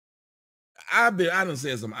I done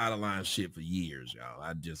said some out of line shit for years, y'all.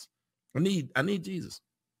 I need Jesus.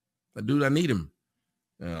 I need him.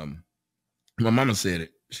 My mama said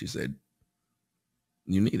it. She said,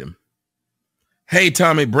 you need him. Hey,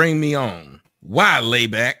 Tommy, bring me on. Why lay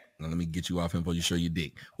back? Now, let me get you off him before you show your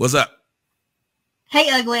dick. What's up? Hey,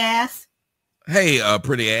 ugly ass. Hey,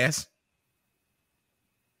 pretty ass.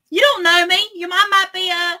 You don't know me. Your mom might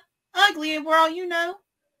be ugly for all you know.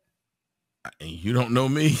 You don't know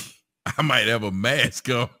me. I might have a mask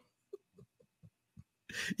on.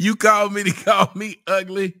 You call me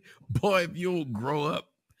ugly? Boy, if you don't grow up.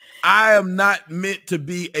 I am not meant to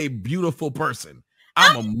be a beautiful person.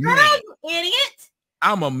 I'm a man. You idiot.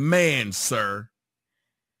 I'm a man, sir.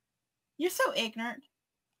 You're so ignorant.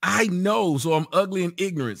 I know, so I'm ugly and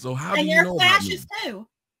ignorant. So how do you know about me? And you're a fascist too.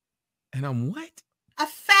 And I'm what? A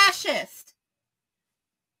fascist.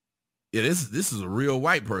 Yeah, this is a real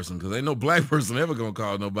white person because ain't no black person ever gonna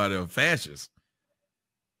call nobody a fascist.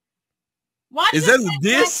 Why is that a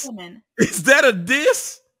diss? Is that a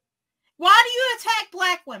diss? Why do you attack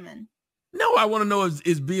black women? No, I want to know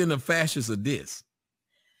is being a fascist a diss?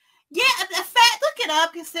 Yeah, look it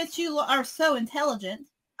up since you are so intelligent.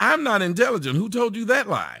 I'm not intelligent. Who told you that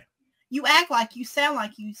lie? You act like you sound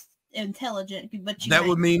like you intelligent, but that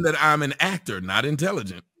would mean that I'm an actor, not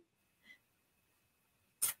intelligent.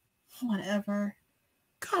 Whatever.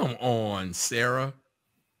 Come on, Sarah.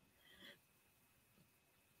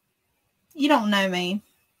 You don't know me.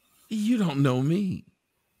 You don't know me.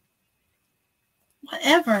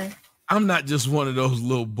 Whatever. I'm not just one of those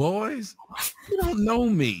little boys. You don't know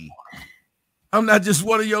me. I'm not just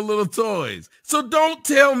one of your little toys. So don't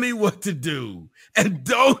tell me what to do. And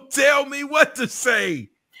don't tell me what to say.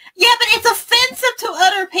 Yeah, but it's offensive to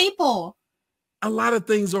other people. A lot of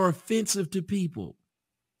things are offensive to people.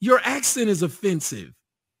 Your accent is offensive.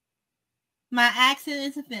 My accent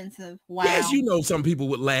is offensive. Wow. Yes, you know some people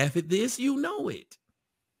would laugh at this. You know it.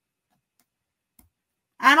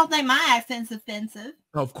 I don't think my accent's offensive.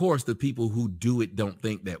 Of course, the people who do it don't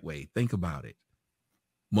think that way. Think about it.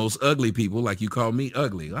 Most ugly people, like you call me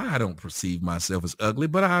ugly. I don't perceive myself as ugly,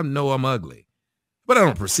 but I know I'm ugly. But I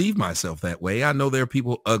don't perceive myself that way. I know there are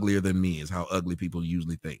people uglier than me is how ugly people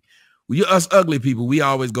usually think. Us ugly people, we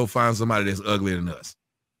always go find somebody that's uglier than us.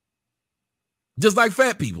 Just like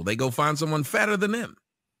fat people, they go find someone fatter than them.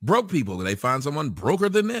 Broke people, they find someone broker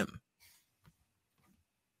than them.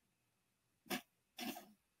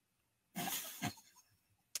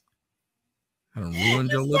 I done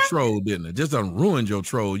ruined your little troll, didn't I? Just done ruined your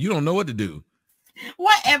troll. You don't know what to do.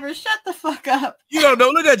 Whatever. Shut the fuck up. You don't know.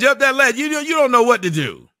 Look at you up that ledge. You don't know what to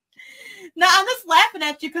do. No, I'm just laughing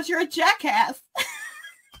at you because you're a jackass.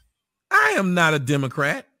 I am not a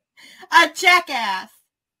Democrat. A jackass.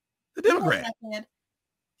 A Democrat.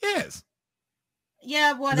 Yes.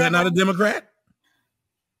 Yeah, whatever. Is that not a Democrat?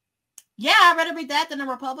 Yeah, I'd rather be that than a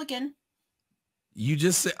Republican. You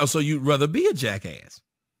just said, oh, so you'd rather be a jackass.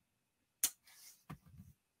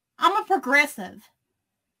 I'm a progressive.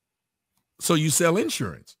 So you sell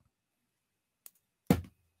insurance.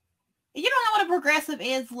 You don't know what a progressive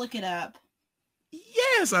is? Look it up.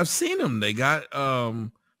 Yes, I've seen them. They got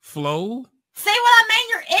Flow. See what I mean?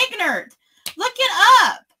 You're ignorant. Look it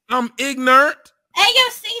up. I'm ignorant.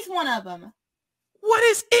 AOC's one of them. What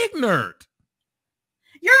is ignorant?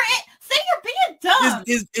 You're being dumb.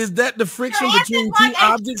 Is that the friction between two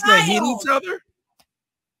objects that hit each other?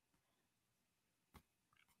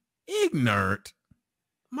 Ignorant.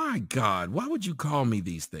 My God, why would you call me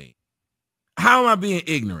these things? How am I being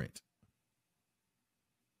ignorant?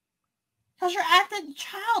 Because you're acting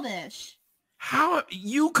childish. How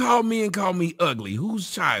you call me ugly?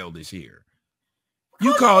 Who's childish here?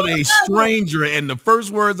 You called a stranger, and the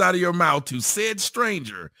first words out of your mouth to said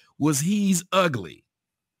stranger was he's ugly.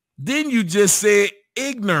 Then you just said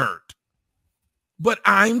ignorant. But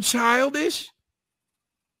I'm childish?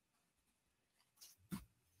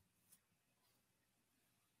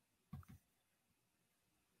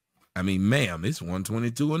 I mean, ma'am, it's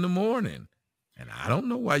 1:22 in the morning. And I don't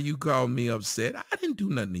know why you called me upset. I didn't do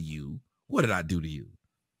nothing to you. What did I do to you?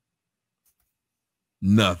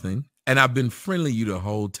 Nothing. And I've been friendly to you the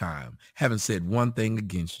whole time. Haven't said one thing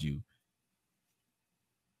against you.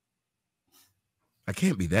 I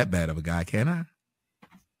can't be that bad of a guy, can I?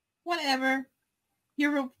 Whatever.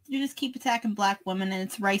 You just keep attacking black women, and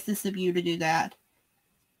it's racist of you to do that.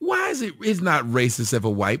 Why is it? It's not racist if a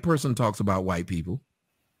white person talks about white people.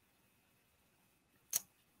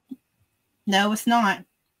 No, it's not.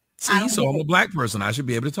 See, so I'm a black person. I should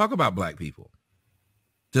be able to talk about black people.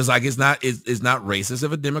 Just like it's not racist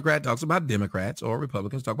if a Democrat talks about Democrats or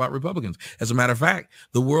Republicans talk about Republicans. As a matter of fact,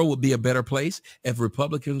 the world would be a better place if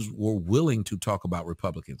Republicans were willing to talk about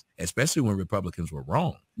Republicans, especially when Republicans were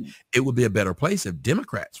wrong. It would be a better place if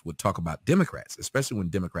Democrats would talk about Democrats, especially when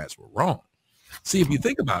Democrats were wrong. See, if you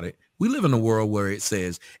think about it, we live in a world where it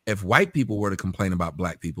says if white people were to complain about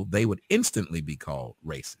black people, they would instantly be called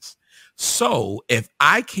racist. So if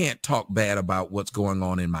I can't talk bad about what's going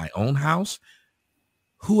on in my own house,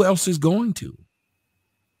 who else is going to?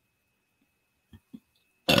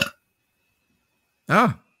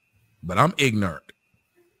 But I'm ignorant.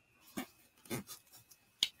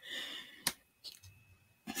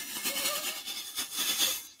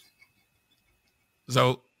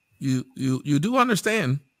 So you do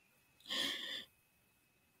understand.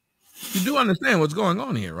 You do understand what's going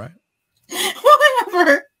on here, right?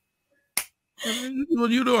 Whatever.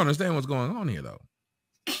 Well, you do understand what's going on here, though.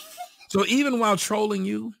 So even while trolling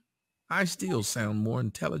you, I still sound more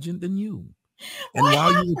intelligent than you. And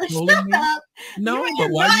while you were trolling me, no,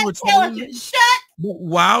 but while you were trolling me, but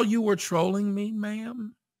while you were trolling me,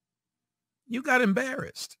 ma'am, you got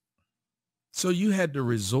embarrassed. So you had to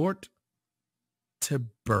resort to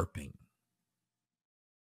burping.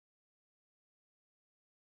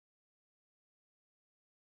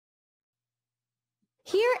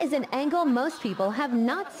 Here is an angle most people have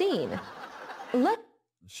not seen. Look.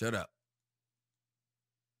 Shut up.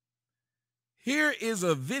 Here is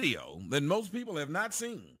a video that most people have not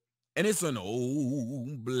seen. And it's an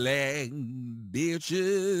old black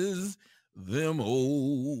bitches. Them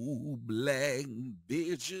old black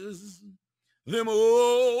bitches. Them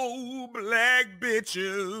old black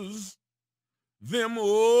bitches. Them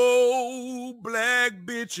old black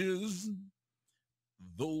bitches.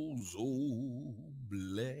 Those old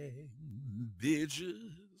black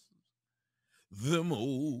bitches. Them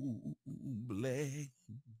old black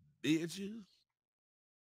bitches.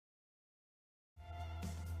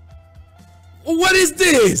 What is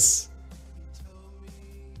this?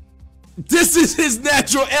 This is his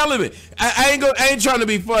natural element. I ain't trying to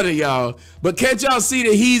be funny, y'all, but can't y'all see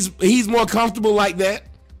that he's more comfortable like that?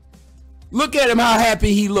 Look at him, how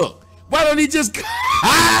happy he look. Why don't he just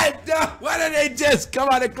why don't they just come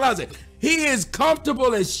out of the closet? He is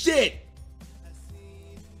comfortable as shit.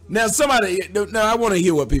 Now I want to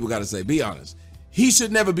hear what people got to say. Be honest. He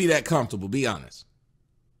should never be that comfortable. Be honest.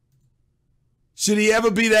 Should he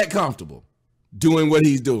ever be that comfortable doing what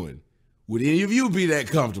he's doing? Would any of you be that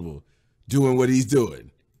comfortable doing what he's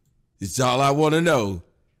doing? It's all I want to know.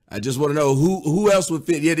 I just want to know who else would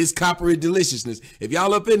fit. Yeah, this coppery deliciousness. If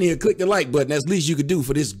y'all up in here, click the like button. That's the least you could do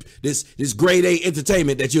for this grade A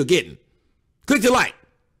entertainment that you're getting. Click the like.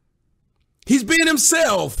 He's being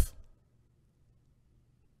himself.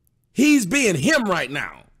 He's being him right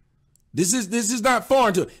now. This is not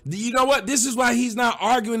foreign to him. You know what? This is why he's not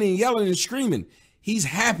arguing and yelling and screaming. He's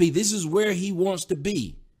happy. This is where he wants to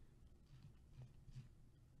be.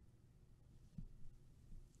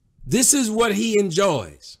 This is what he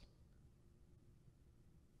enjoys.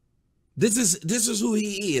 This is who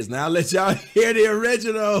he is. Now I'll let y'all hear the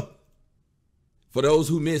original. For those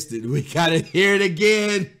who missed it, we gotta hear it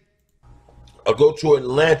again. I'll go to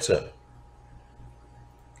Atlanta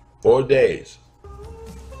 4 days.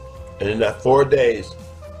 And in that 4 days,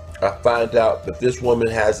 I find out that this woman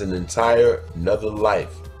has an entire another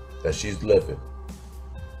life that she's living.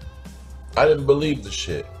 I didn't believe the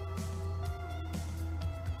shit.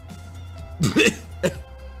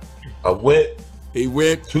 He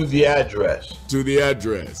went to the address. To the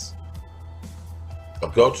address. I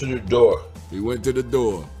go to the door. He went to the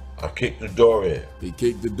door. I kicked the door in. He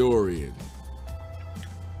kicked the door in.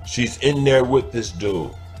 She's in there with this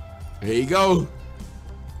dude. Here you go.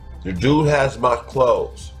 The dude has my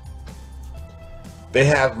clothes. They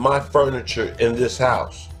have my furniture in this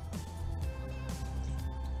house.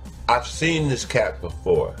 I've seen this cat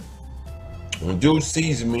before. When dude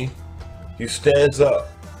sees me, he stands up.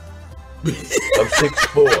 I'm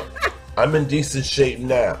 6'4". I'm in decent shape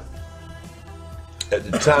now. At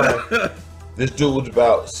the time, this dude was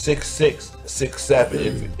about 6'6",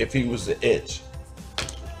 6'7", if he was an inch.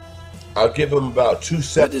 I'll give him about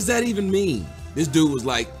 2'7". What does that even mean? This dude was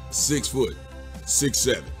like 6 foot,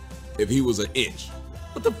 6'7", if he was an inch.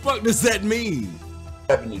 What the fuck does that mean?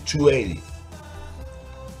 280.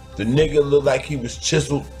 The nigga looked like he was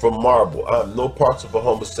chiseled from marble. I have no parts of a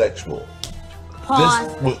homosexual.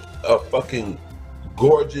 Pause. This was a fucking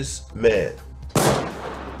gorgeous man.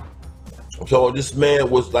 So this man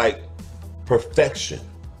was like perfection.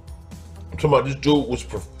 I'm talking about this dude was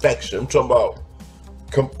perfection. I'm talking about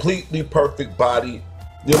completely perfect body,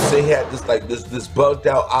 You know what I'm saying? He had this like this bugged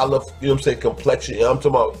out olive, you know what I'm saying, complexion. I'm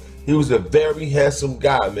talking about he was a very handsome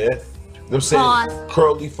guy, man. You know what I'm saying? Pause.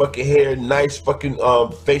 Curly fucking hair, nice fucking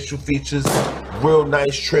facial features, real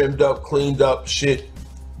nice, trimmed up, cleaned up shit,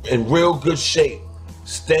 in real good shape.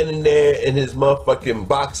 Standing there in his motherfucking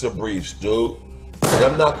boxer briefs, dude. And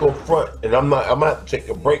I'm not gonna front, and I'm gonna have to take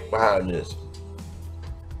a break behind this.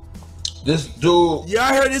 This dude.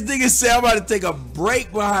 Y'all heard this nigga say I'm about to take a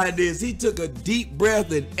break behind this. He took a deep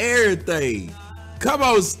breath and everything. Come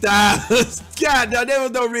on, Styles. God, no, there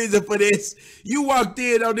was no reason for this. You walked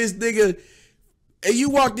in on this nigga, and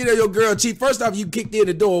you walked in on your girl cheap. First off, you kicked in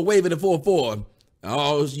the door waving the 4-4.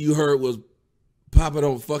 All you heard was, Papa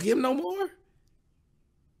don't fuck him no more.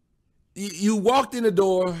 You walked in the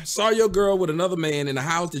door, saw your girl with another man in a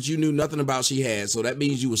house that you knew nothing about she had, so that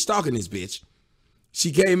means you were stalking this bitch.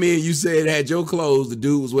 She came in, you said had your clothes, the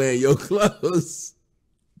dude was wearing your clothes.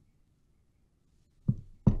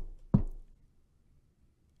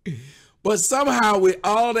 But somehow with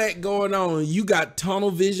all that going on, you got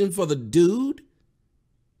tunnel vision for the dude?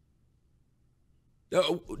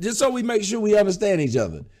 Just so we make sure we understand each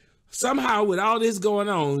other. Somehow with all this going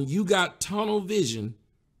on, you got tunnel vision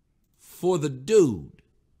for the dude.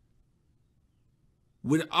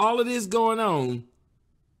 With all of this going on,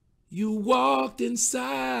 you walked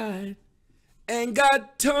inside and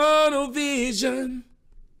got tunnel vision.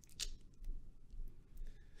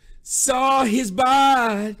 Saw his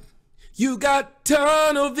body, you got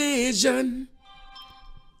tunnel vision.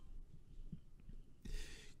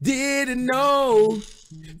 Didn't know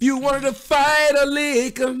if you wanted to fight or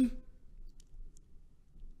lick him.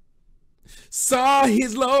 Saw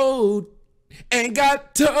his load and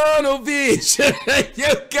got tunnel vision. You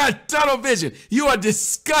got tunnel vision. You are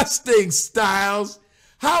disgusting, Styles.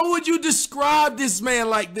 How would you describe this man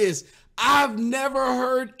like this? I've never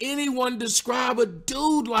heard anyone describe a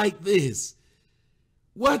dude like this.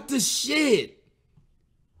 What the shit?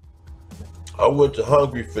 I went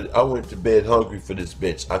to bed hungry for this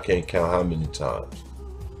bitch. I can't count how many times.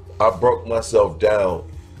 I broke myself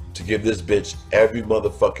down to give this bitch every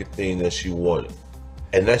motherfucking thing that she wanted.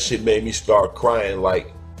 And that shit made me start crying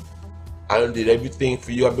like, I done did everything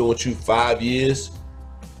for you. I've been with you 5 years.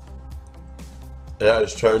 And I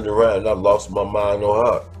just turned around and I lost my mind on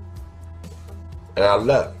her. And I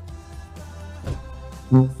left.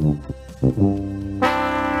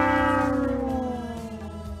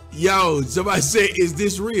 Yo, somebody said, is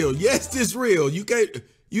this real? Yes, this real. You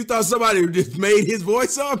thought somebody just made his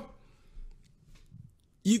voice up?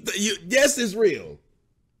 Yes, it's real.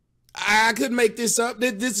 I couldn't make this up.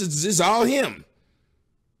 This is all him.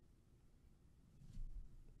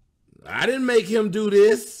 I didn't make him do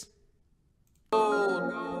this.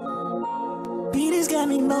 Peter's got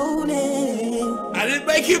me moaning. I didn't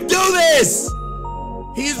make him do this.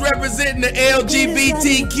 He's representing the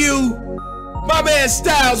LGBTQ. My man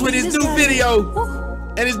Styles with his new video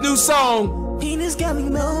and his new song. Peter's got me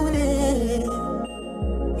moaning.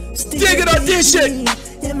 Dig it audition.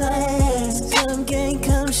 In my ass, come gang,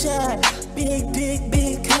 come shot. Big,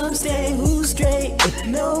 come stay. Who's straight?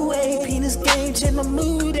 No way. Penis game, check my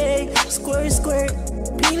mood, eh? Squirt.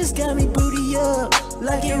 Penis got me booty up,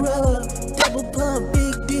 like it rub. Double pump,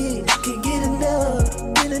 big dick, can't get enough.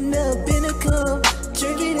 Been a cum.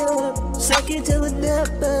 Drink it up, suck it till it nut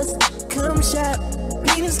bust. Come shot.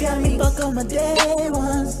 Penis got me fuck on my day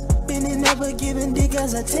ones. Been and never giving dick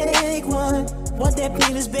as I take one. Want that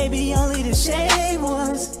penis, baby, only the shade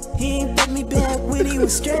ones. He ain't fuck me back when he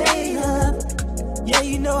was straight up. Yeah,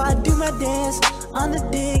 you know I do my dance on the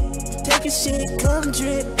dick. Take a shit, come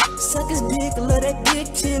drip. Suck his dick, let that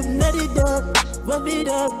dick tip. Nut it up, rub it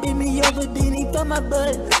up. Beat me over, then he fuck my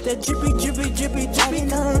butt. That drippy.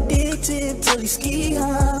 Come dick tip till he ski,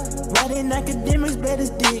 huh? Riding academics, bet his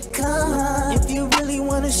dick come. If you really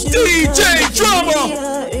wanna shoot DJ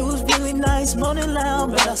Drama. It was really nice, moaning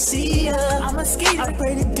loud, but I'll see ya. I'm a skater. I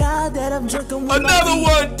pray to God that I'm drinking with Another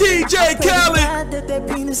one, DJ Khaled. That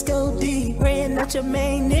penis go deep. Praying that your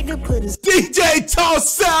main nigga put his DJ Toss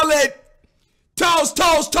Salad. Toss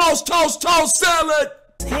salad.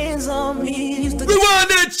 hands on me. We want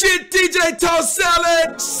that shit, DJ Toss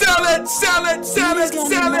Salad. Salad.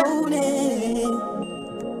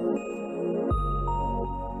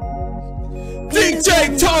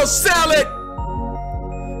 DJ Toss Salad.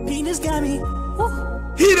 Penis got me.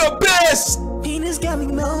 He the best. Penis got me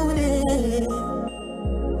moaning.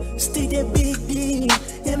 Stick that big D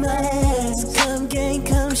in my ass. Come gang,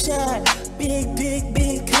 come shot. Big,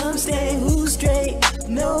 come stay. Who's straight?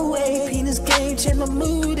 No way. Penis game, check my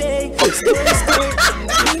mood, eh? Skirt.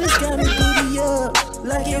 Penis got me booty up,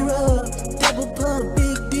 like it rub. Double pump,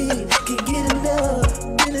 big D, can't get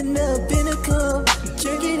enough.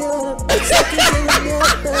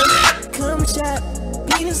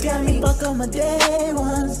 penis got me fuck on my day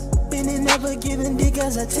ones. Been and never giving dick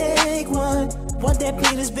as I take one. Want that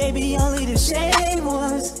penis, baby, only the shade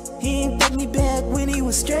ones. He ain't fuck me back when he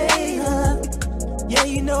was straight, huh? Yeah,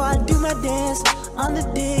 you know I do my dance on the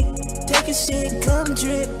dick. Take a shit, come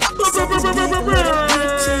drip. Suck his dick, let it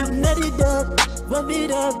drip, chip, nut it up. Rub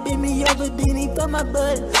it up, beat me over, then he fuck my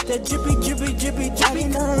butt. That drippy, drippy, drippy,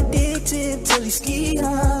 drippy, come dick tip till he ski,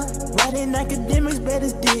 huh? Writing academics, bet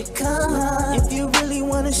his dick come, huh? If you really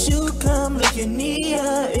wanna shoot, come look your knee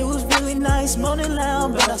up. It was really nice, moaning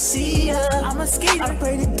loud, but I see ya. I'm a skater. I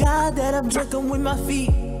pray to God that I'm drinking with my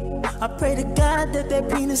feet. I pray to God that that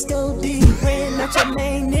penis go deep. Praying that your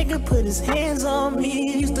main nigga put his hands on me.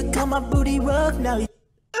 He used to call my booty rough, now he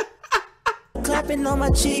clapping on my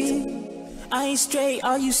cheek. I ain't straight,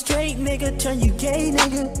 are you straight, nigga? Turn you gay,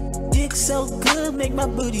 nigga. Dick so good, make my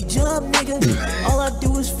booty jump, nigga. All I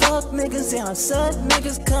do is fuck niggas and I suck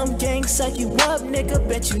niggas. Come gang, suck you up, nigga.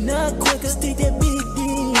 Bet you not quicker. Stick that big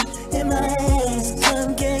D in my ass.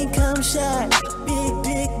 Come gang, come shot. Big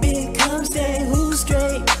dick, big come stay. Who's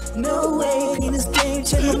straight? No way. Penis game,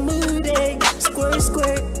 check my mood, eh? Squirt,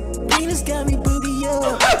 squirt. Penis got me booty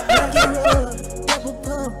up. Knock it up. Double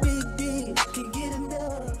pump, big dick. Can get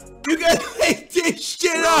enough. You gotta make this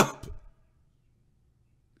shit up.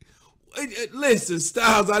 Listen,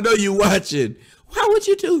 Styles, I know you watching. Why would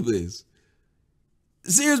you do this?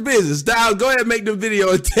 Serious business. Styles, go ahead and make the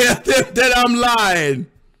video and tell them that I'm lying.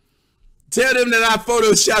 Tell them that I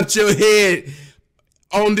photoshopped your head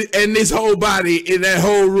on and this whole body in that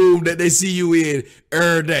whole room that they see you in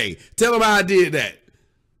every day. Tell them how I did that.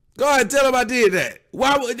 Go ahead, tell them I did that.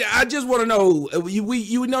 Why would I just want to know?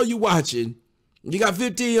 You know you watching. You got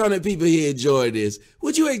 1,500 people here enjoying this.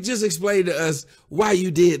 Would you just explain to us why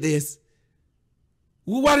you did this?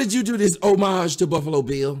 Why did you do this homage to Buffalo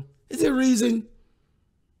Bill? Is there a reason?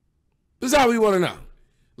 That's all we want to know.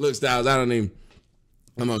 Look, Styles, I'm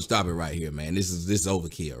gonna stop it right here, man. This is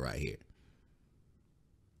overkill right here.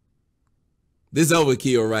 This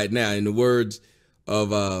overkill right now, in the words of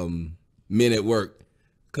Men at Work.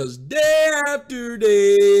 'Cause day after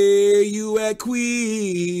day you act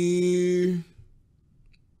queer.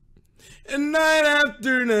 And night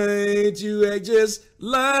after night, you act just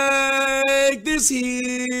like this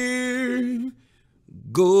here.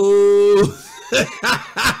 Go.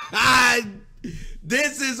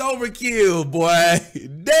 This is overkill, boy.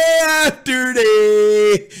 Day after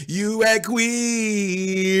day, you act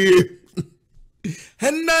queer.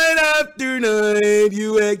 And night after night,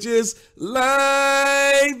 you act just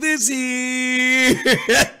like this here.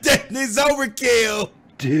 That is overkill.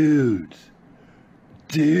 Dudes.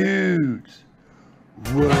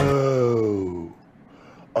 Whoa.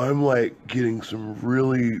 I'm like getting some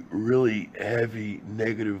really, really heavy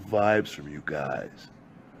negative vibes from you guys.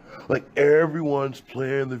 Like everyone's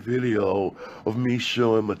playing the video of me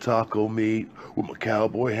showing my taco meat with my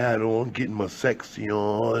cowboy hat on, getting my sexy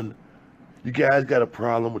on. You guys got a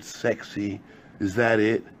problem with sexy? Is that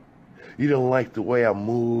it? You don't like the way I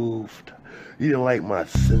moved? You don't like my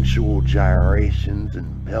sensual gyrations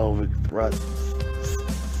and pelvic thrusts?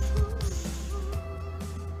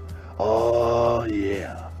 Oh,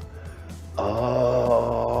 yeah.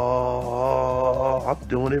 Oh, I'm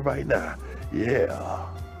doing it right now. Yeah.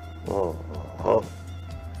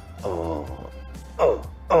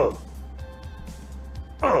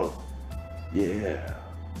 Yeah.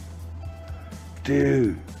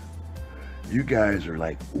 Dude, you guys are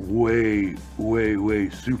like way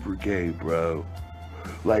super gay, bro.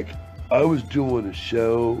 Like, I was doing a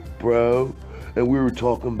show, bro, and we were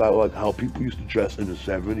talking about like how people used to dress in the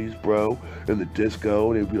 70s, bro, in the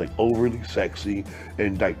disco, and they'd be like overly sexy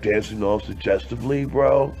and like dancing all suggestively,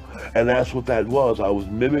 bro. And that's what that was. I was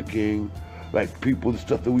mimicking like people, the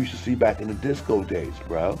stuff that we used to see back in the disco days,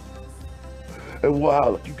 bro. And wow,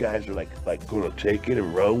 like you guys are like gonna take it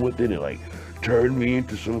and run with it and like turn me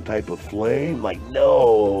into some type of flame? Like,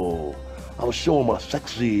 no, I was showing my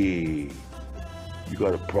sexy. You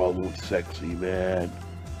got a problem with sexy, man.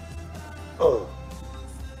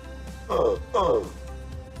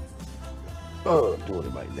 Doing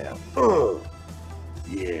it right now.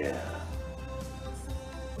 Yeah.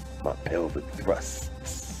 My pelvic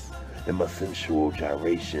thrusts and my sensual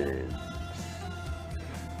gyrations.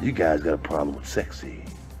 You guys got a problem with sexy.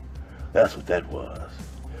 That's what that was.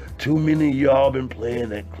 Too many of y'all been playing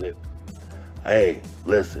that clip. Hey,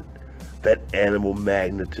 listen, that animal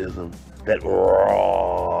magnetism, that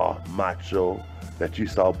raw macho that you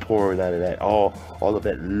saw pouring out of that, all of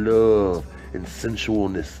that love and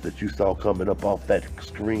sensualness that you saw coming up off that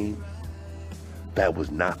screen, that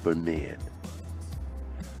was not for men.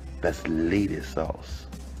 That's lady sauce.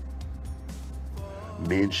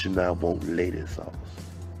 Men should not want lady sauce.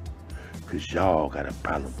 Cause y'all got a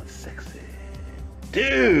problem with sexy.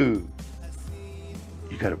 Dude!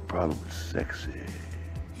 You got a problem with sexy.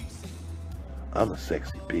 I'm a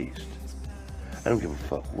sexy beast. I don't give a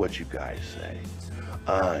fuck what you guys say.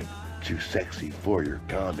 I'm too sexy for your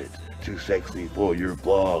comments, too sexy for your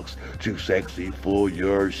blogs, too sexy for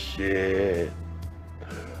your shit.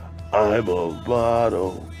 I'm a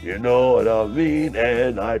model, you know what I mean,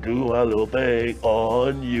 and I do my little thing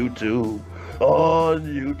on YouTube,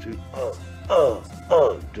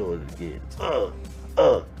 doing it again,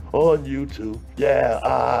 on YouTube, yeah,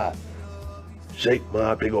 I shake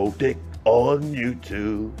my big old dick on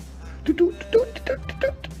YouTube.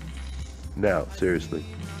 Now, seriously,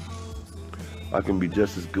 I can be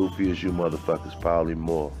just as goofy as you motherfuckers, probably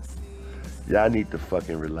more. Y'all need to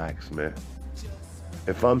fucking relax, man.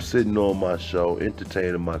 If I'm sitting on my show,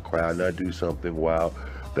 entertaining my crowd, and I do something wild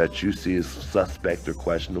that you see as suspect or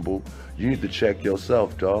questionable, you need to check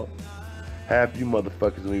yourself, dog. Half you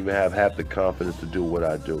motherfuckers don't even have half the confidence to do what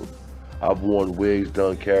I do. I've worn wigs,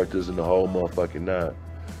 done characters, and the whole motherfucking nine.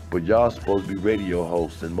 But y'all supposed to be radio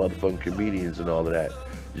hosts and motherfucking comedians and all of that.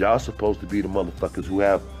 Y'all supposed to be the motherfuckers who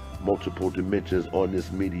have multiple dimensions on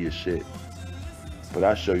this media shit. But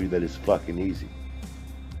I show you that it's fucking easy.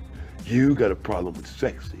 You got a problem with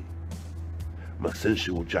sexy, my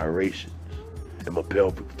sensual gyrations, and my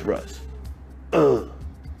pelvic thrust. I'm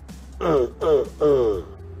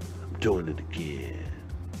doing it again.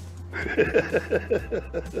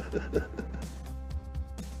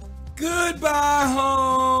 Goodbye,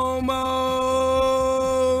 homo.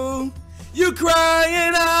 You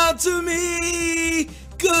crying out to me.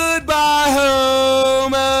 Goodbye,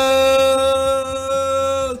 homo.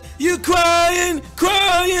 You crying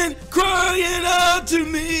out to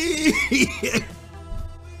me.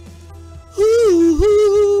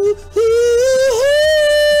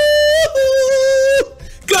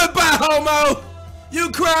 Goodbye, homo. You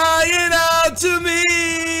crying out to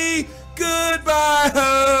me. Goodbye,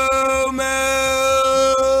 homo.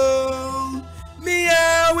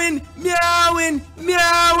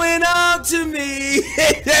 Meowing out to me.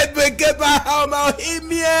 But goodbye, homo. He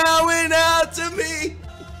meowing out to me.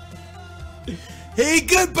 Hey,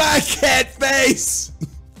 goodbye, cat face.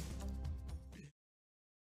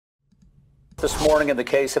 This morning in the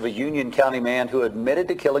case of a Union County man who admitted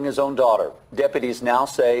to killing his own daughter. Deputies now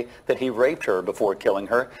say that he raped her before killing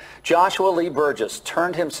her. Joshua Lee Burgess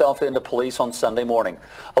turned himself into police on Sunday morning,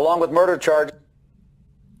 along with murder charges.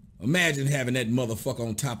 Imagine having that motherfucker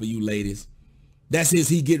on top of you, ladies. That's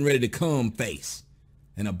he getting ready to come face.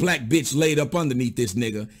 And a black bitch laid up underneath this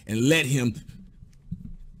nigga and let him...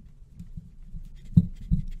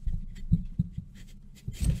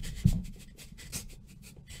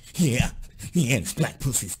 Yeah, this black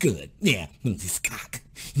pussy's good. Yeah, this cock.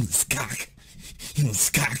 This cock. This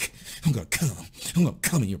cock. I'm gonna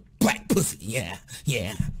come in your black pussy. Yeah.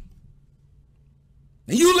 And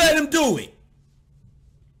you let him do it.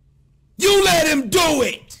 You let him do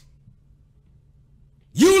it.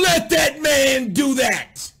 You let that man do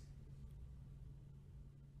that.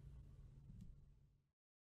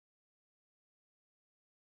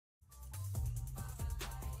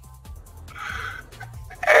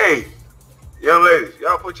 Hey, young ladies,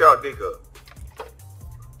 y'all put y'all dick up.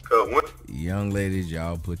 Young ladies,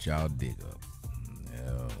 y'all put y'all dick up.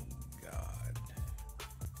 Oh, God.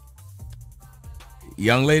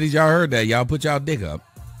 Young ladies, y'all heard that. Y'all put y'all dick up.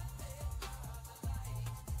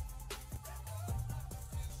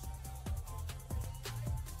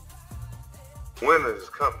 Winter is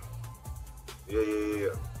coming.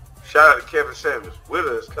 Yeah. Shout out to Kevin Samuels.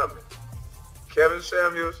 Winter is coming. Kevin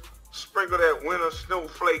Samuels, sprinkle that winter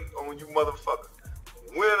snowflake on you motherfucker.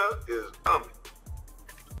 Winter is coming.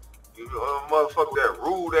 You motherfucker with that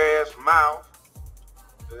rude ass mouth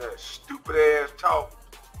and that stupid ass talk.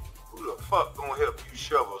 Who the fuck gonna help you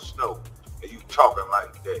shovel snow? And you talking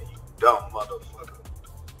like that, you dumb motherfucker.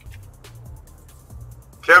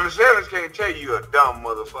 Kevin Samuels can't tell you a dumb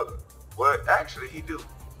motherfucker. Well, actually he do.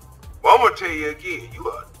 Well, I'm gonna tell you again, you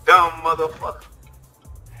a dumb motherfucker.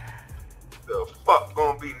 The fuck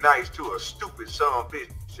gonna be nice to a stupid son of a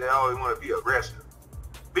bitch that always wanna be aggressive?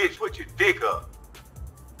 Bitch, put your dick up.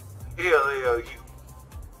 Hell you.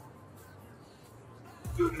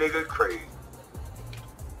 You nigga crazy.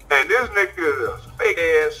 And this nigga is a fake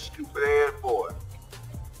ass, stupid ass boy.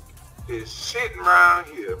 Is sitting around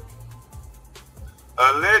here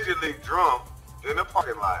allegedly drunk in a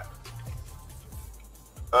parking lot.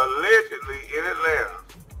 Allegedly in Atlanta.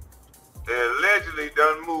 And allegedly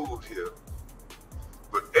done moved here.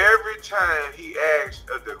 But every time he asked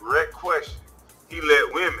a direct question, he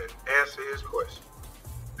let women answer his question.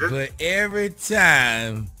 But every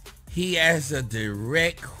time he asks a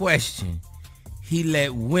direct question, he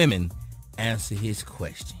let women answer his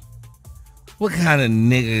question. What kind of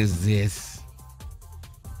nigga is this?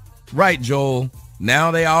 Right, Joel.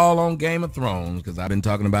 Now they all on Game of Thrones because I've been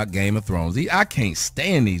talking about Game of Thrones. I can't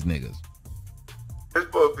stand these niggas. This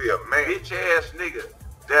supposed to be a man, bitch ass nigga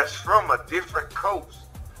that's from a different coast,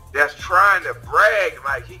 that's trying to brag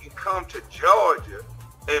like he can come to Georgia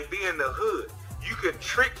and be in the hood. You can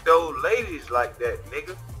trick those ladies like that,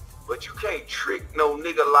 nigga, but you can't trick no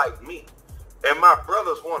nigga like me. And my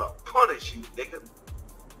brothers want to punish you, nigga.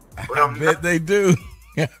 But I bet they do.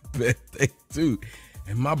 I bet they do.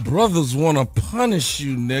 And my brothers want to punish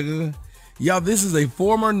you, nigga. Y'all, this is a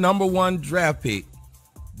former #1 draft pick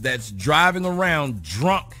that's driving around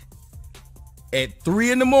drunk at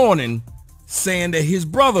 3 in the morning saying that his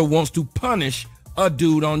brother wants to punish a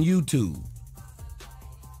dude on YouTube.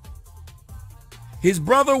 His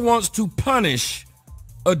brother wants to punish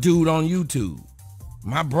a dude on YouTube.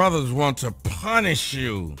 My brothers want to punish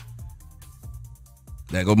you.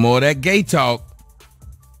 There go more of that gay talk.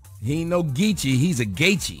 He ain't no Geechee, he's a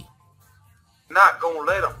Gaethje. Not gonna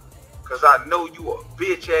let him, cause I know you a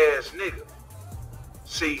bitch ass nigga.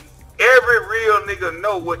 See, every real nigga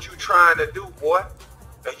know what you trying to do, boy.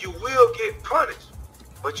 And you will get punished,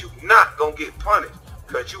 but you not gonna get punished,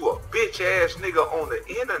 cause you a bitch ass nigga on the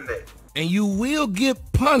internet. And you will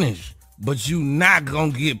get punished, but you not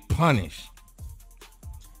gonna get punished.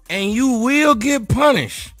 And you will get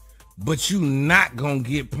punished, but you not gonna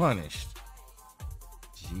get punished.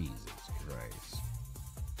 Jesus Christ.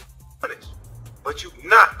 Punished, but you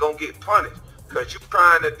not gonna get punished, cause you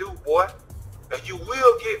trying to do, boy. And you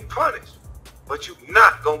will get punished, but you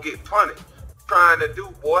not gonna get punished. Trying to do,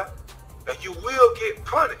 boy. And you will get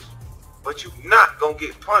punished, but you not gonna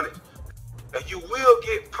get punished. And you will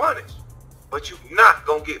get punished, but you not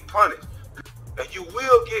gonna get punished. And you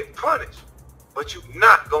will get punished, but you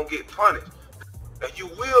not gonna get punished. And you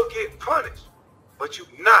will get punished, but you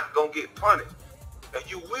not gonna get punished. And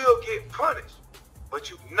you will get punished, but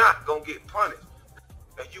you not gonna get punished.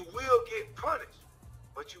 And you will get punished,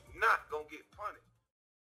 but you not gonna get punished.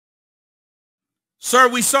 Sir,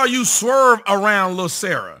 we saw you swerve around Lil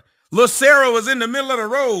Sarah. Lil Sarah was in the middle of the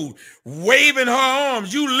road waving her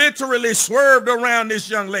arms. You literally swerved around this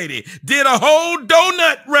young lady, did a whole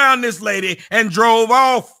donut around this lady, and drove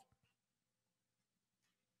off.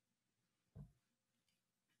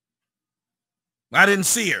 I didn't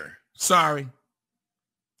see her. Sorry.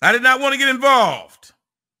 I did not want to get involved.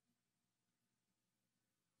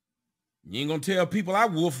 You ain't gonna tell people I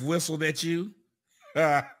wolf whistled at you.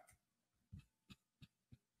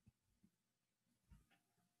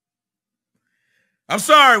 I'm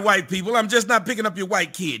sorry, white people. I'm just not picking up your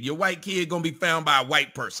white kid. Your white kid gonna be found by a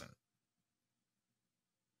white person.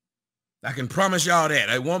 I can promise y'all that.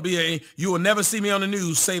 It won't be you will never see me on the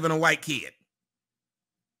news saving a white kid.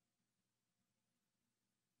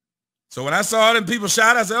 So when I saw them people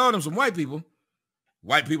shot, I said, oh, them some white people.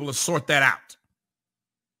 White people will sort that out.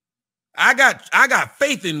 I got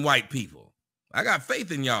faith in white people. I got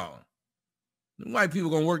faith in y'all. White people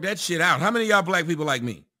gonna work that shit out. How many of y'all black people like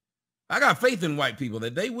me? I got faith in white people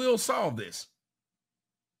that they will solve this.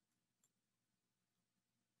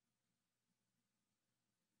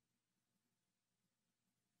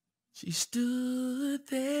 She stood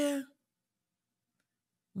there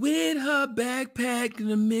with her backpack in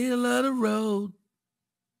the middle of the road.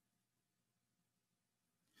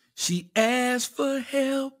 She asked for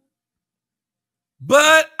help,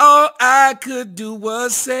 but all I could do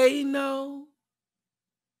was say no.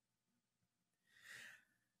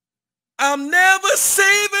 I'm never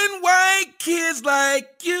saving white kids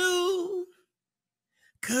like you,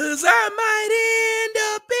 'cause I might end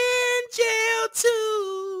up in jail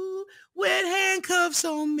too. With handcuffs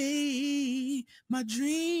on me, my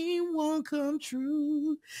dream won't come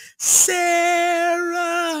true.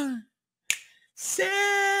 Sarah,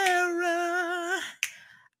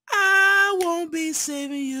 I won't be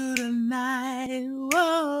saving you tonight.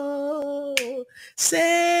 Whoa,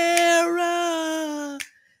 Sarah,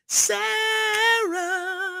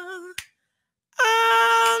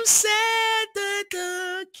 I'm sad that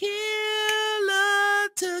the killer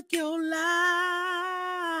took your life.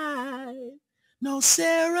 No,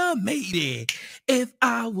 Sarah, matey, if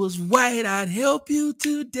I was white, I'd help you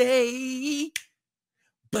today.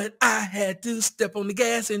 But I had to step on the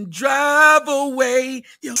gas and drive away.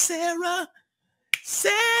 Yo, Sarah.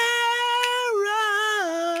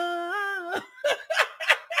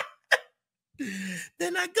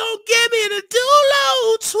 Then I go give me the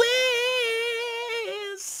Dulo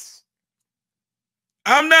twist.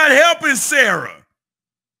 I'm not helping Sarah.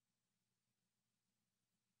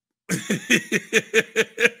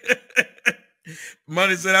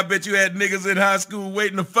 Money said, I bet you had niggas in high school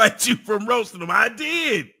waiting to fight you from roasting them. I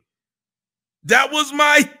did. That was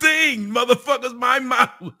my thing. Motherfuckers, my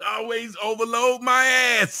mouth would always overload my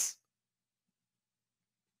ass.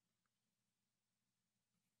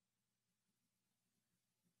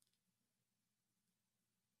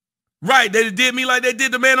 Right, they did me like they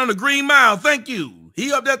did the man on the Green Mile. Thank you.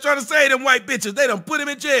 He up there trying to say them white bitches. They done put him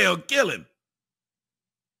in jail, kill him.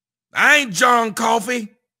 I ain't John Coffey.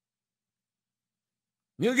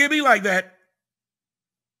 You don't get me like that.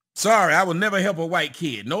 Sorry, I will never help a white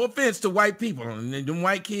kid. No offense to white people. And them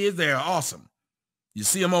white kids, they're awesome. You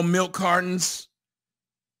see them on milk cartons.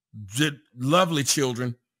 Lovely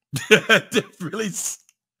children. really,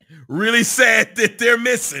 really sad that they're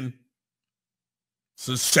missing.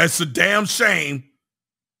 So that's a damn shame.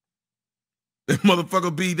 That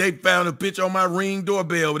motherfucker they found a picture on my Ring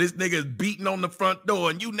doorbell where this nigga is beating on the front door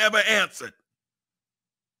and you never answered.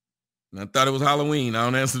 And I thought it was Halloween. I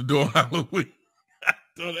don't answer the door Halloween. I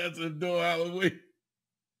don't answer the door Halloween.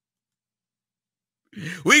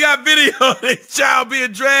 We got video of this child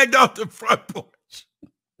being dragged off the front porch.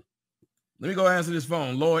 Let me go answer this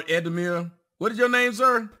phone. Lord Edmure. What is your name,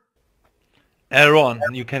 sir? Aaron.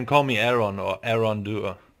 You can call me Aaron or Aaron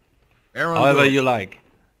Doer. Aaron However Doer. you like.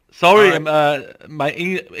 Sorry, right. My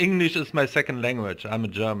English is my second language. I'm a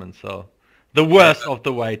German, so the worst of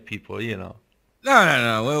the white people, you know.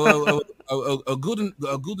 No. Guten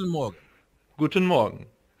Morgen. Guten Morgen.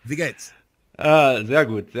 Wie geht's? Sehr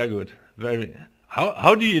gut, sehr gut. Very.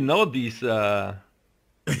 How do you know these?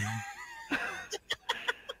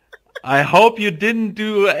 I hope you didn't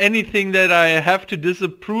do anything that I have to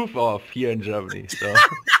disapprove of here in Germany. So.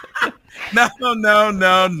 No.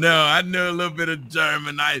 I know a little bit of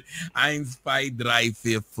German. 1, 2, 3,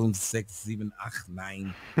 4, 5, 6, 7, 8,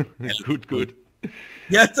 9. Good.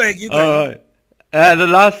 Yeah, thank you. The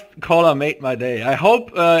last caller made my day. I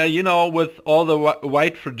hope, with all the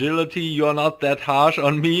white fragility, you're not that harsh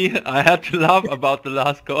on me. I had to laugh about the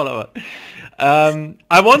last caller.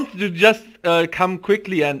 I wanted to just come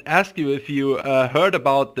quickly and ask you if you heard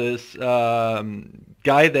about this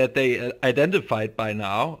guy that they identified by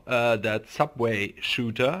now, that subway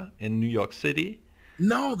shooter in New York City.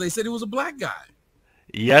 No, they said it was a black guy.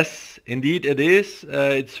 Yes, indeed it is.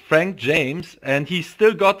 It's Frank James, and he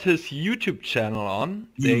still got his YouTube channel on.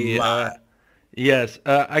 Yes,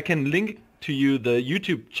 I can link to you the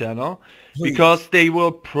YouTube channel. Please. Because they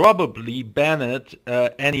will probably ban it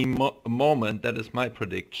any moment. That is my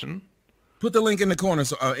prediction. Put the link in the corner,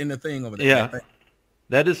 so in the thing over there. Yeah,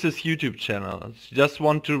 that is his YouTube channel. Just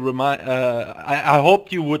want to remind. I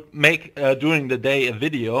hoped you would make during the day a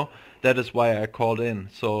video. That is why I called in,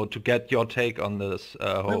 so to get your take on this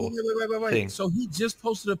whole thing. So he just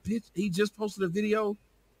posted a pitch. He just posted a video.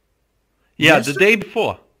 Yeah, yesterday? The day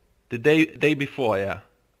before. The day before. Yeah.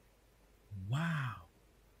 Wow.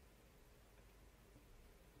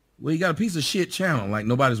 Well, you got a piece of shit channel, like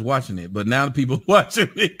nobody's watching it, but now the people watching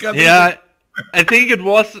it. Yeah, I think it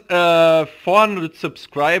was 400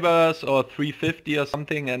 subscribers or 350 or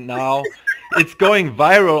something, and now it's going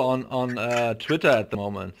viral on Twitter at the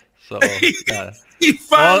moment. So he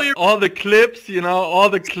finally all the clips, all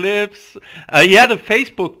the clips. He had a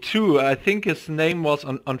Facebook too. I think his name was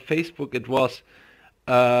on Facebook. It was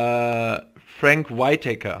Frank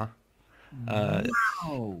Whitaker.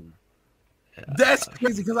 Wow. That's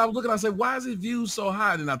crazy, because I was looking, I said, why is his views so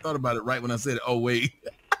high? And I thought about it right when I said it. Oh, wait.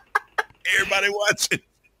 Everybody watching.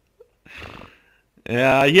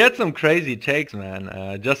 Yeah, he had some crazy takes, man.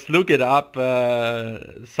 Just look it up.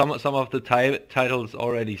 Some of the titles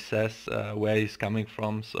already says where he's coming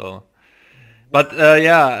from. So, but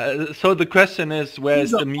yeah. So the question is, where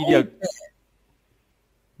is the media?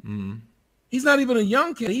 He's not even a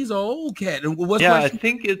young cat. He's an old cat. I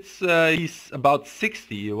think it's he's about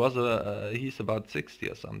 60. He's about 60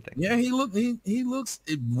 or something. Yeah, he looks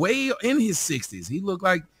way in his 60s. He looked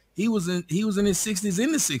like he was in his 60s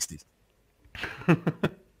in the 60s.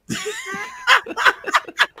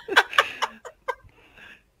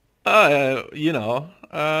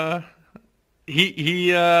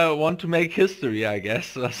 He want to make history, I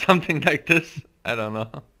guess, or something like this. I don't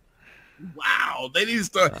know. Wow, they need to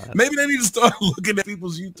start. Maybe they need to start looking at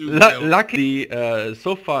people's YouTube. Luckily,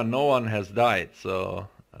 so far no one has died. So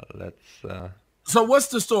let's. So what's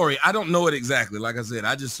the story? I don't know it exactly. Like I said,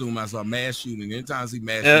 I just assume I saw mass shooting. Anytime I see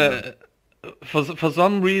mass shooting. For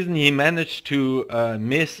some reason, he managed to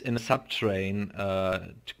miss in a subtrain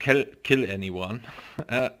to kill anyone.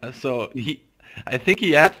 So I think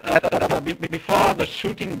he had before the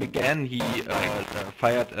shooting began, he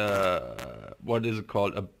fired what is it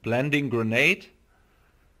called, a blending grenade.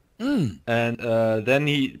 And then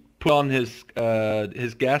he put on his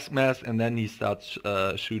gas mask, and then he starts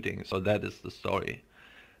shooting. So that is the story.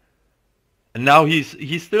 And now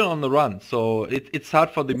he's still on the run. So it's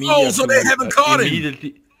hard for the media. Oh, so they haven't caught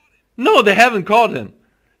him. No, they haven't caught him.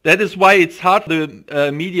 That is why it's hard for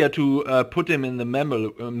the media to put him in the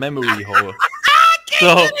memory hole.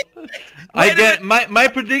 So I get my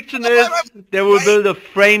prediction is they will build a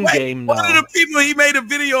frame game now. One of the people he made a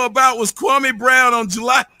video about was Kwame Brown on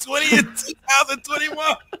July 20th,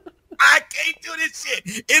 2021. I can't do this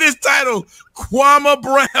shit. It is titled Kwame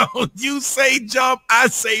Brown. You say jump, I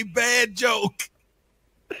say bad joke.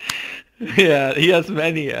 Yeah, he has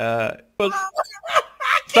many.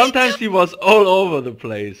 Sometimes he was all over the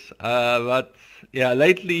place, but yeah,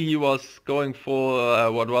 lately he was going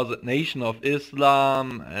for what was it, Nation of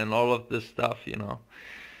Islam and all of this stuff, you know.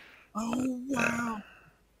 Oh wow!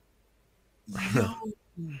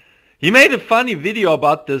 He made a funny video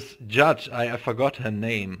about this judge. I forgot her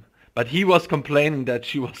name, but he was complaining that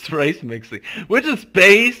she was race mixing, which is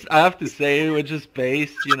based, I have to say,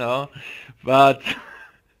 you know, but.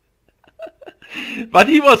 But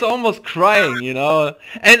he was almost crying, you know,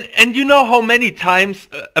 and you know how many times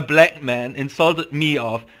a black man insulted me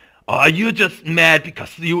of, oh, you're just mad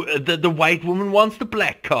because the white woman wants the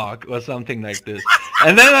black cock or something like this.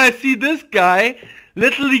 And then I see this guy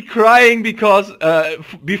literally crying because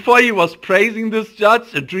before he was praising this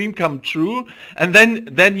judge, a dream come true, and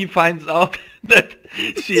then he finds out that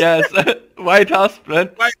she has a white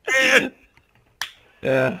husband. White man.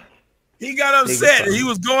 Yeah. He got upset and he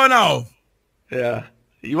was going off. Yeah,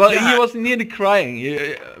 he was nearly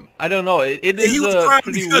crying. I don't know. It is he was crying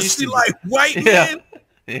pretty because she like white men.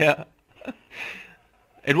 Yeah.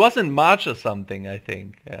 It was in March or something, I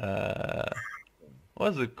think. What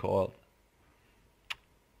was it called?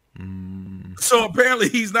 So apparently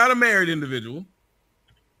he's not a married individual.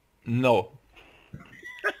 No.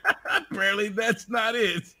 Apparently that's not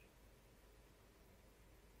it.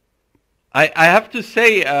 I have to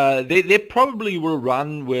say they probably will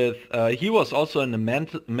run with he was also in a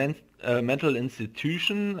mental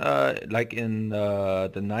institution like in the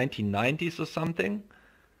 1990s or something,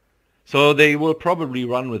 so they will probably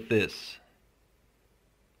run with this.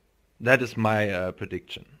 That is my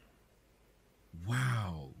prediction.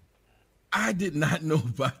 Wow, I did not know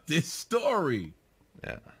about this story.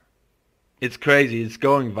 Yeah, it's crazy. It's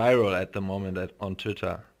going viral at the moment on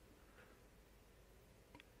Twitter.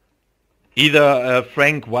 Either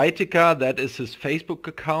Frank Whitaker, that is his Facebook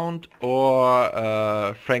account,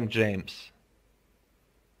 or Frank James.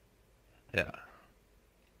 Yeah.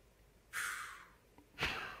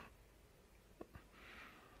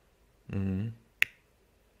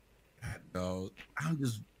 No,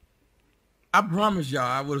 I promise y'all,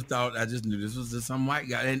 I would have thought, I just knew this was just some white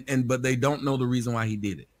guy, but they don't know the reason why he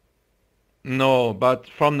did it. No, but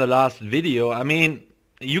from the last video, I mean,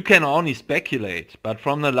 you can only speculate, but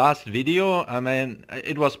from the last video, I mean,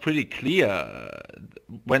 it was pretty clear.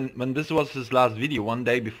 When this was his last video, one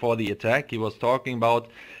day before the attack, he was talking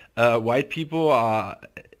about white people are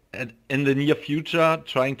in the near future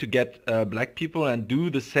trying to get black people and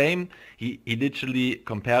do the same. He literally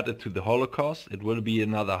compared it to the Holocaust. It will be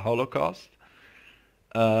another Holocaust.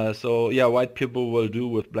 So yeah, white people will do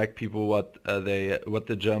with black people what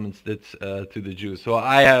the Germans did to the Jews. So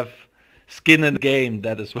I have skin in the game.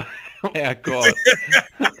 That is what I call it.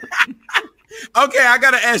 Okay, I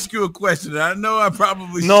gotta ask you a question. I know I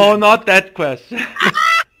probably no, not that question.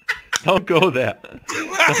 Don't go there.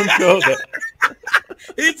 Don't go there.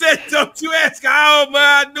 He said, "Don't you ask how am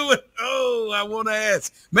I doing?" Oh, I want to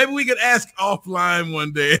ask. Maybe we could ask offline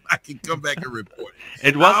one day. I can come back and report.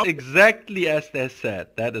 It was exactly as they said.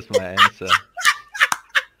 That is my answer.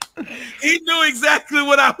 He knew exactly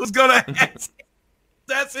what I was gonna ask.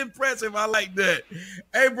 That's impressive. I like that.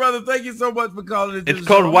 Hey, brother, thank you so much for calling it. It's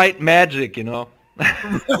called white magic, you know.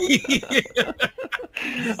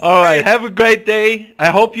 All right. Have a great day. I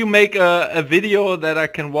hope you make a video that I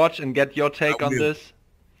can watch and get your take on this.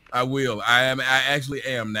 I will. I actually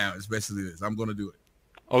am now, especially this. I'm going to do it.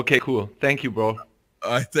 Okay, cool. Thank you, bro.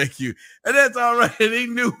 All right. Thank you. And that's all right. He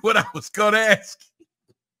knew what I was going to ask.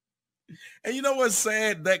 And you know what's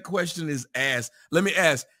sad? That question is asked. Let me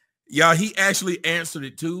ask. Y'all, he actually answered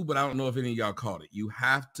it too, but I don't know if any of y'all caught it. You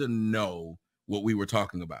have to know what we were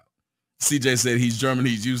talking about. CJ said he's German.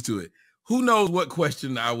 He's used to it. Who knows what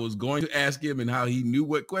question I was going to ask him and how he knew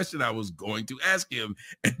what question I was going to ask him.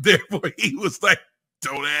 And therefore he was like,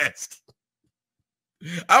 don't ask.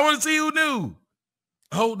 I want to see who knew.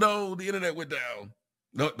 Oh no, the internet went down.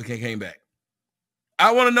 No, it came back.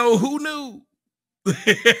 I want to know who knew.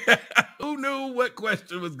 Who knew what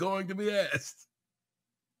question was going to be asked.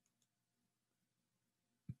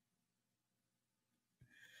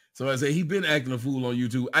 So I say, he been acting a fool on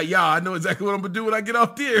YouTube. I know exactly what I'm going to do when I get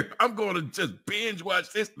off there. I'm going to just binge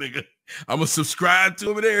watch this nigga. I'm going to subscribe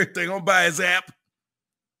to him and everything. I'm going to buy his app.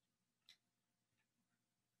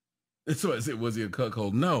 And so I said, was he a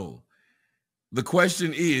cuckold? No. The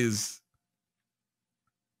question is,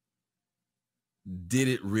 did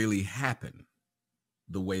it really happen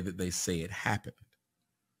the way that they say it happened?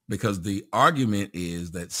 Because the argument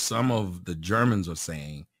is that some of the Germans are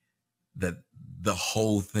saying that the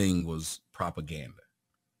whole thing was propaganda.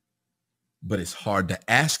 But it's hard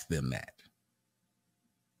to ask them that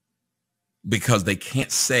because they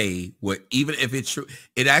can't say what, even if it's true.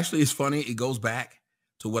 It actually is funny. It goes back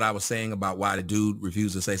to what I was saying about why the dude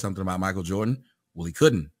refused to say something about Michael Jordan. Well, he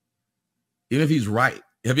couldn't, even if he's right.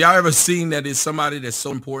 Have y'all ever seen that it's somebody that's so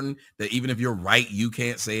important that even if you're right, you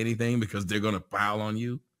can't say anything because they're going to pile on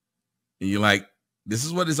you? And you're like, this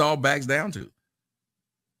is what this all backs down to.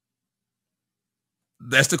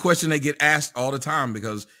 That's the question they get asked all the time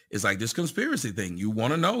because it's like this conspiracy thing. You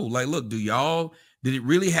want to know, like, look, did it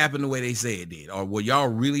really happen the way they say it did? Or were y'all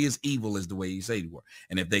really as evil as the way you say you were?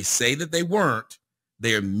 And if they say that they weren't,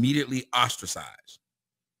 they're immediately ostracized.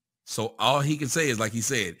 So all he can say is, like he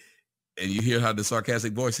said, and you hear how the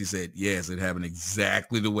sarcastic voice, he said, yes, it happened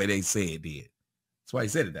exactly the way they say it did. That's why he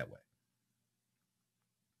said it that way.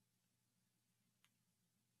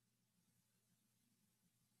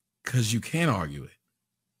 Because you can't argue it.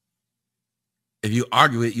 If you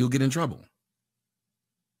argue it, you'll get in trouble.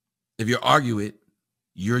 If you argue it,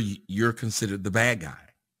 you're considered the bad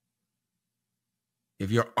guy. If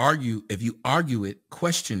you argue it,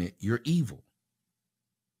 question it, you're evil.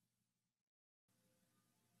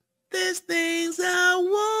 There's things I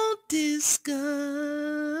won't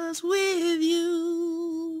discuss with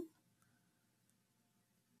you.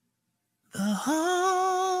 The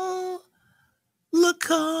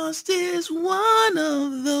Holocaust is one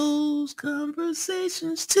of those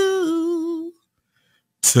conversations too.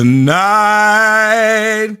 Tonight,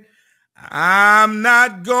 I'm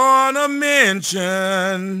not gonna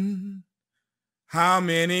mention how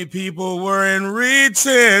many people were in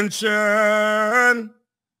retention.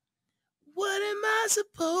 What am I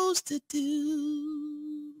supposed to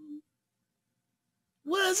do?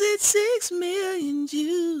 Was it 6 million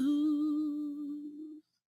Jews?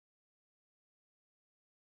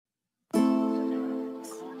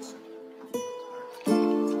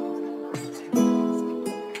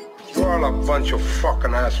 You're all a bunch of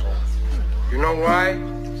fucking assholes. You know why?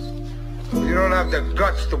 You don't have the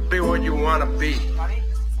guts to be what you want to be.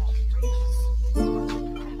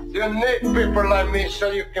 You need people like me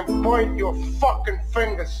so you can point your fucking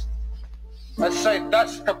fingers and say,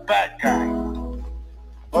 that's the bad guy.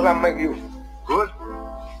 Will that make you good?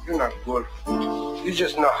 You're not good. You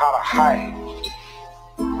just know how to hide,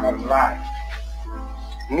 how to lie.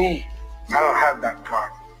 Me, I don't have that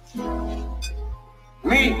problem.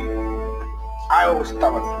 Me, I always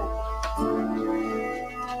tell the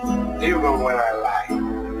truth, even when I lie.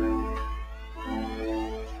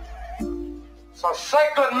 So say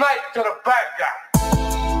good night to the bad guy.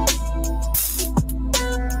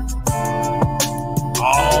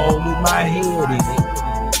 All with my head in it.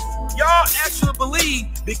 Y'all actually believe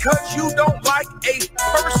because you don't like a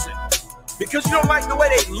person, because you don't like the way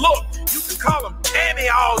they look, you can call them Tammy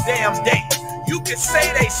all damn day. You can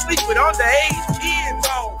say they sleep with underage kids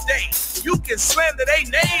all day. You can slander their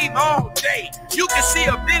name all day. You can see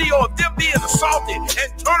a video of them being assaulted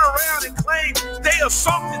and turn around and claim they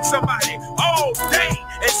assaulted somebody all day.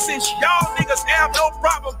 And since y'all niggas have no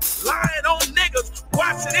problem lying on niggas,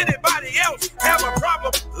 why should anybody else have a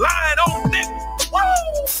problem lying on niggas? Woo!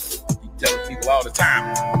 You tell people all the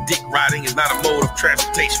time, dick riding is not a mode of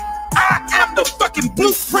transportation. I am the fucking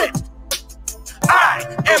blueprint. I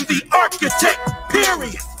am the architect,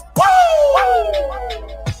 period. Woo!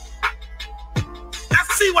 I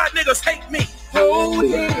see why niggas hate me. Hold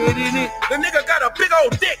head in it. The nigga got a big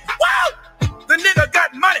old dick. Wow! The nigga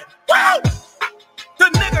got money. Wow! The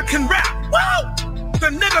nigga can rap. Wow! The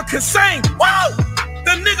nigga can sing. Wow!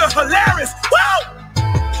 The nigga hilarious. Wow!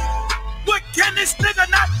 What can this nigga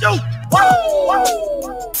not do? Wow!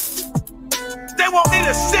 They want me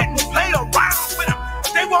to sit and play around with them.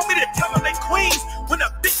 They want me to tell them they queens when a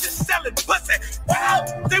bitch is selling pussy. Wow!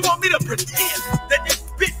 They want me to pretend that this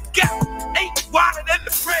bitch got 8 wider than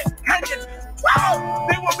the Grand Canyon. Wow!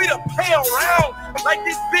 They want me to play around like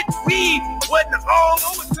this bitch weed wasn't all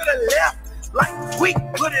over to the left. Like Tweak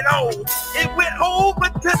put it on. It went over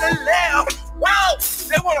to the left. Wow!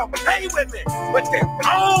 They want to play with me, but they're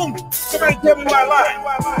wrong. Somebody tell me why I lie.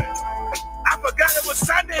 I forgot it was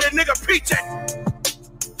Sunday and nigga preaching.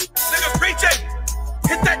 Nigga preaching.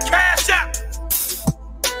 Hit that cash out.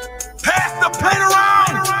 the paint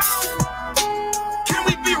around? Can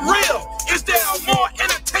we be real? Is there a more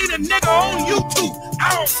entertaining nigga on YouTube?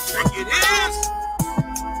 I don't think it is.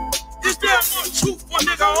 Is there more truthful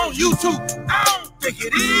nigga on YouTube? I don't think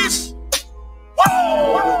it is.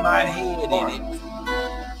 Whoa! With my head in it.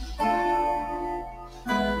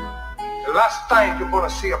 The last time you're gonna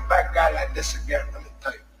see a bad guy like this again.